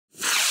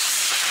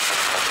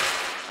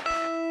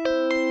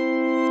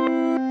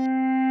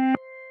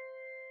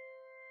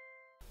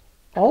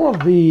all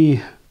of the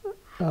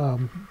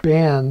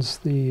bands,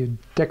 the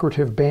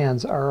decorative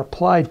bands, are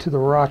applied to the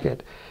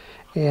rocket,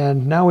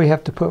 and now we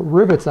have to put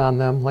rivets on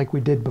them like we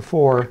did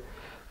before.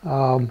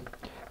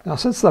 Now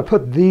since I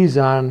put these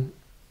on,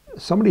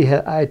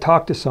 I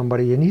talked to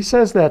somebody and he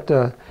says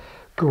that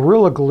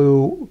Gorilla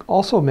Glue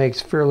also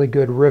makes fairly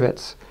good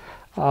rivets,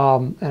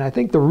 and I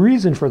think the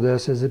reason for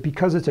this is that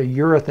because it's a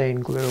urethane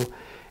glue,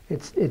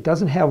 it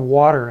doesn't have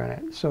water in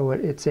it, so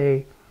it's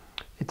a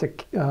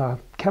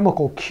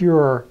chemical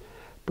cure,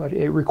 but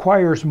it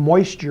requires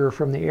moisture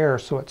from the air,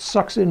 so it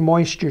sucks in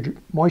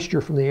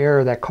moisture from the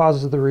air that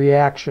causes the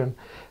reaction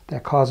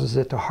that causes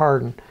it to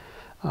harden.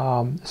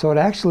 So it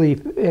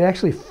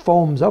actually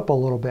foams up a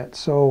little bit.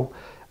 So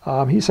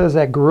he says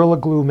that Gorilla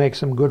Glue makes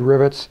some good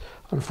rivets.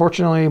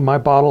 Unfortunately, my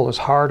bottle is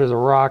hard as a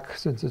rock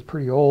since it's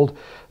pretty old,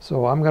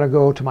 so I'm going to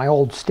go to my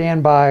old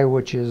standby,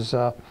 which is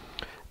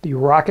the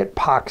Rocket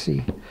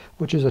Epoxy,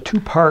 which is a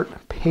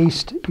two-part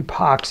paste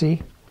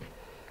epoxy.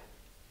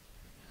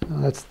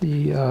 That's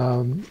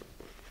the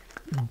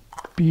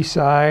B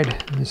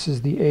side, and this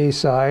is the A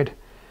side.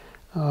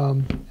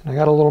 And I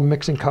got a little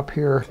mixing cup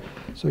here.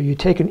 So you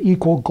take an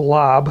equal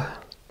glob.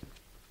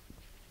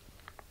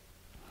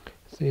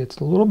 See, it's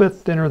a little bit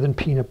thinner than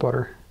peanut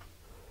butter.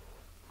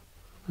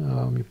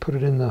 You put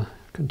it in the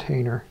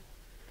container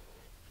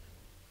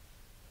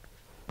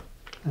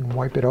and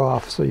wipe it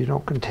off so you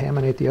don't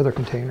contaminate the other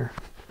container.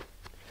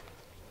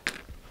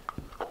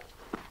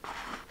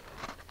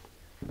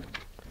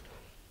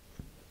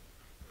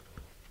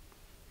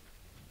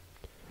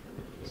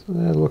 So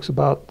that looks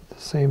about the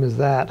same as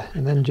that,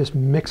 and then just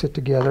mix it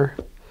together.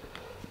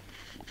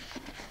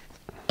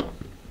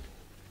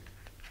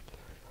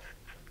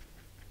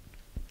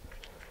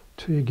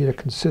 Till you get a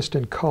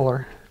consistent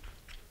color.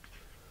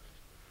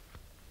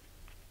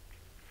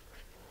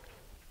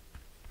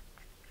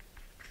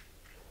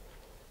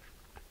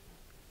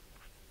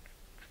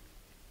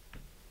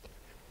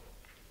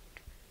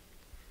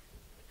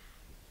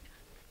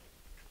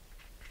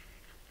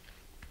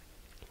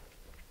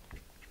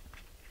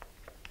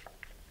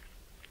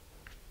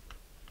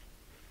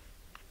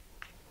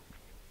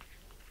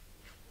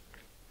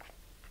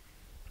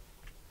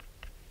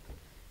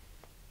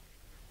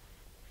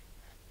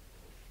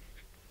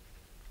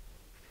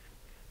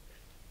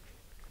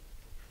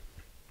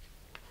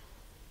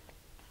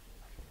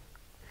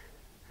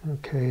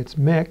 Okay, it's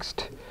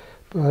mixed,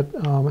 but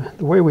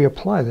the way we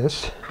apply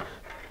this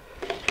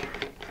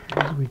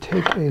is we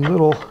take a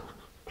little,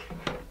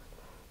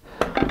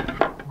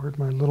 where'd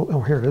my little,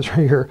 oh here it is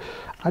right here.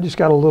 I just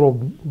got a little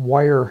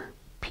wire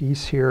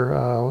piece here,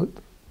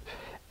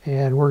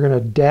 and we're going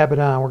to dab it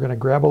on. We're going to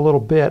grab a little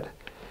bit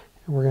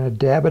and we're going to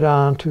dab it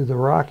on to the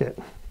rocket.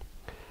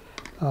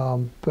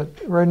 But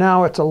right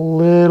now it's a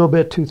little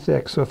bit too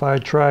thick, so if I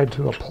tried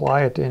to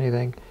apply it to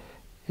anything,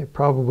 it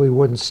probably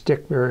wouldn't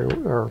stick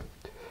or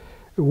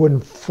it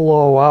wouldn't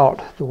flow out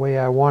the way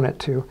I want it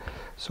to.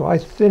 So I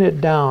thin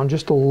it down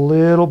just a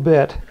little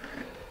bit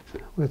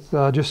with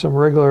just some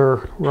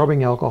regular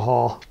rubbing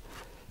alcohol.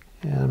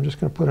 And I'm just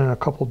going to put in a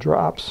couple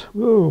drops.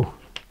 Ooh,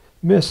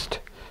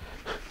 missed.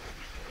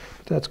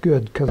 But that's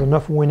good because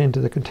enough went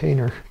into the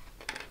container.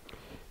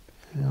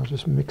 And I'll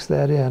just mix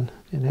that in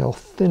and it'll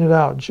thin it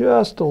out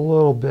just a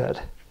little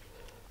bit.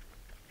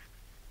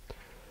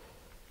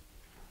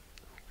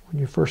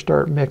 When you first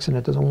start mixing,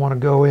 it doesn't want to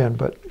go in,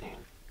 but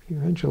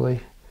eventually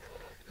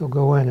it'll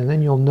go in, and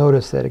then you'll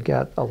notice that it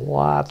got a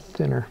lot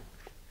thinner.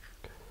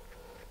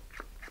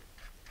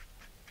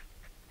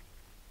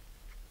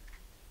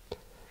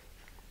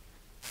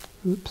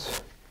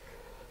 Oops.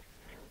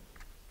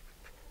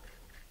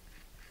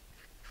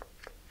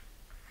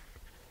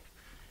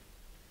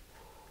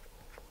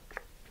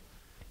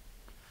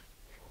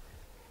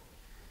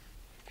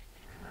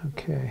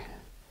 Okay.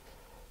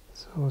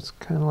 So it's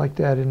kind of like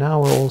that, and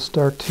now it will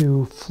start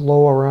to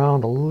flow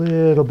around a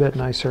little bit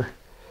nicer.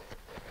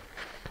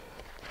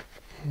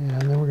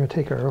 And then we're going to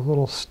take our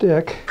little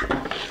stick.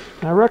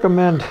 And I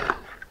recommend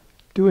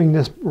doing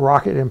this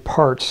rocket in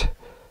parts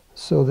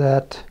so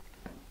that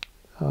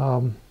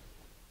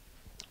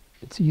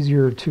it's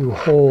easier to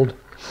hold.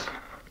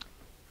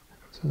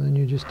 So then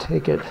you just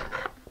take it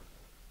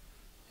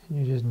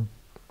and you just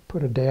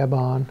put a dab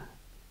on.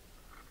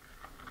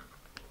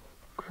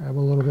 Grab a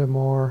little bit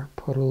more,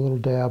 put a little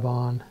dab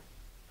on.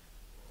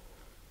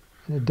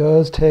 And it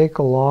does take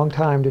a long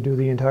time to do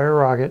the entire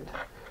rocket.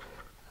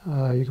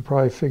 You could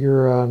probably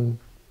figure on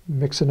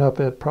mixing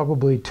up at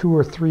probably 2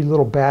 or 3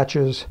 little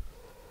batches.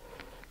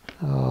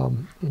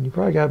 And you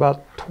probably got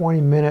about 20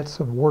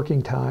 minutes of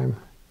working time.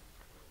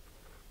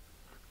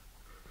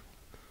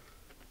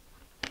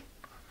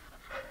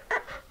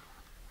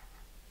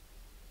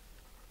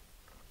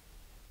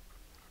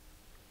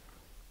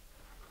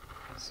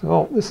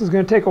 So this is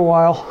going to take a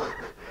while.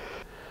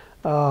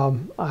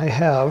 I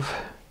have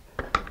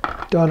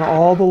done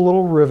all the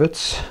little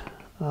rivets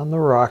on the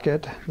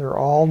rocket. They're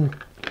all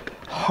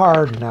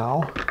hard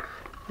now.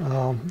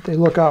 They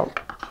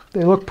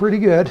look pretty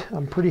good.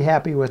 I'm pretty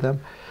happy with them.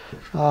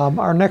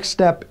 Our next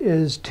step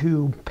is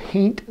to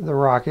paint the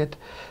rocket.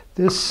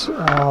 This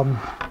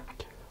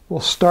will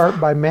start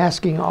by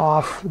masking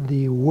off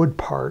the wood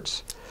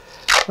parts.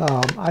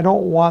 I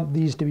don't want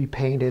these to be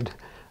painted.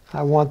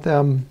 I want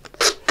them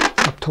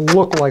to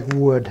look like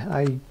wood.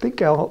 I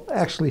think I'll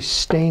actually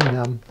stain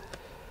them.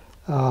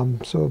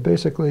 So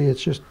basically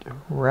it's just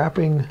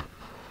wrapping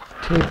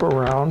tape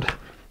around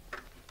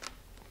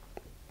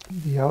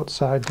the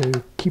outside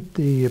to keep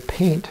the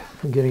paint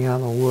from getting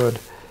on the wood.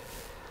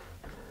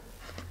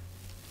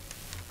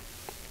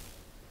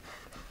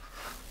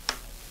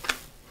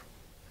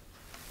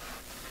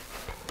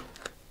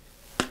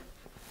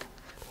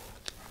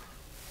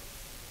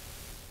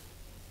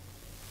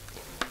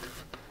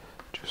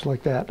 Just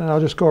like that. And I'll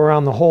just go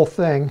around the whole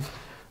thing.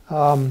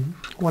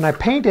 When I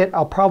paint it,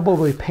 I'll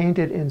probably paint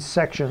it in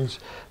sections.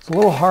 It's a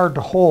little hard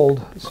to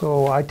hold,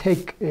 so I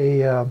take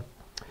a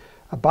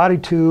body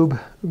tube,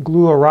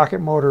 glue a rocket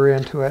motor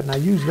into it, and I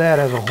use that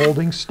as a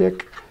holding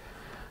stick.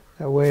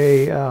 That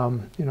way,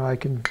 you know, I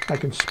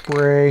can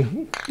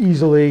spray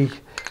easily,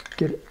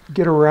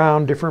 get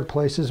around different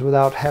places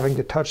without having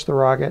to touch the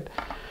rocket.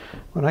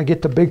 When I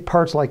get to big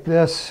parts like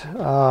this,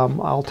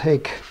 I'll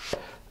take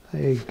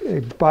a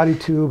body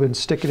tube and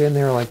stick it in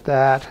there like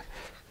that.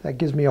 That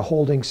gives me a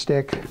holding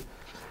stick.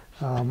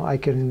 I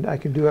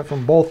can do it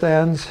from both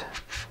ends.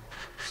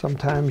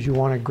 Sometimes you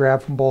want to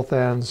grab from both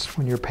ends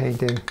when you're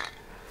painting.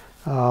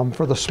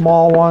 For the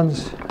small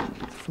ones,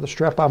 for the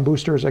strap-on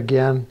boosters,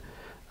 again,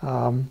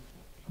 a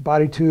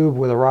body tube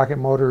with a rocket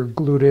motor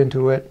glued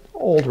into it.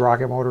 Old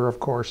rocket motor, of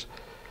course.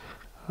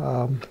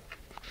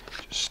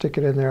 Just stick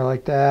it in there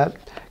like that.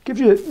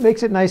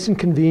 Makes it nice and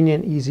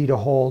convenient, easy to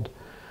hold.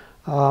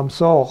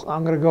 So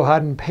I'm going to go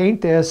ahead and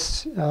paint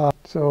this.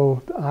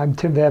 So I'm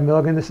Tim Van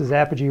Milligan. This is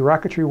Apogee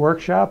Rocketry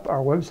Workshop.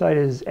 Our website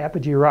is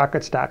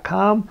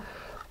apogeerockets.com.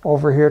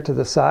 Over here to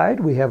the side,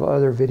 we have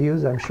other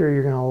videos I'm sure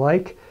you're going to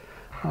like.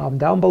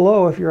 Down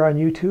below, if you're on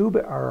YouTube,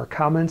 are our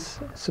comments,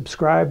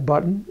 subscribe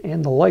button,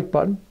 and the like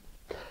button.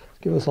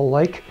 Give us a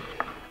like.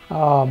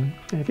 And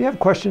if you have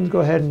questions, go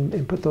ahead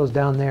and put those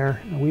down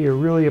there. We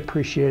really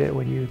appreciate it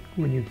when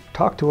you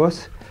talk to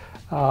us.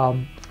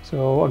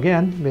 So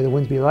again, may the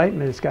winds be light,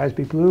 may the skies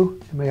be blue,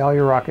 and may all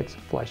your rockets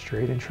fly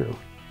straight and true.